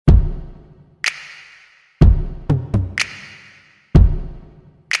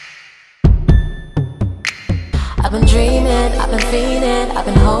I've been dreaming, I've been fiending, I've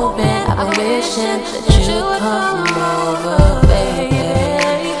been hoping, I've been wishing that you'd come over, baby.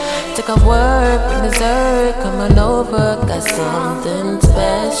 Took off work, bring dessert, come on over, got something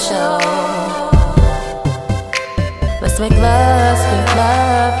special. Let's make love, sweet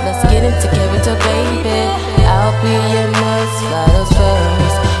love, let's get into character, baby. I'll be your nurse, fly those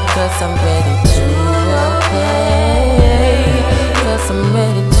first, cause I'm ready to play. Cause I'm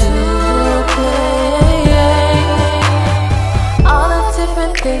ready to play. All the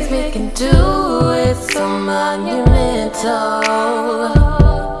different things we can do is so monumental.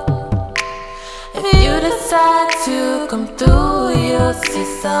 If you decide to come through, you'll see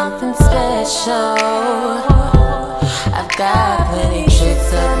something special. I've got plenty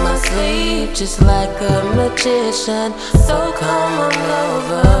tricks up my sleeve, just like a magician. So come on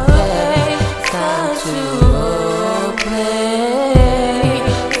over, babe. Time to play.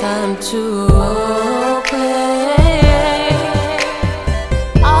 Time to play.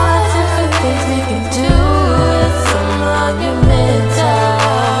 All the different things we can do is so monumental.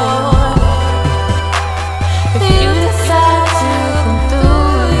 If you decide to come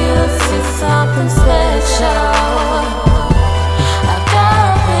through, you'll see something special.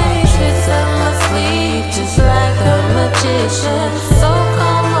 So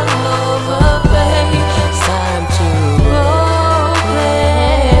come on over, babe. It's time to roleplay.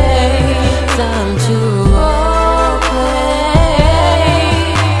 Time to roleplay.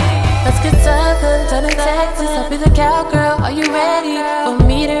 Let's get Southern, down in Texas. I'll be the cowgirl. Are you ready for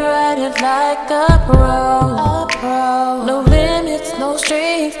me to ride it like a pro? No limits, no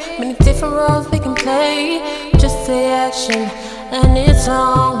strings, many different roles we can play. Just say action and it's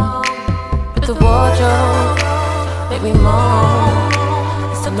on. With the wardrobe, make me moan.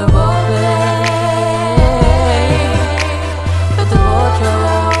 It's time to roll.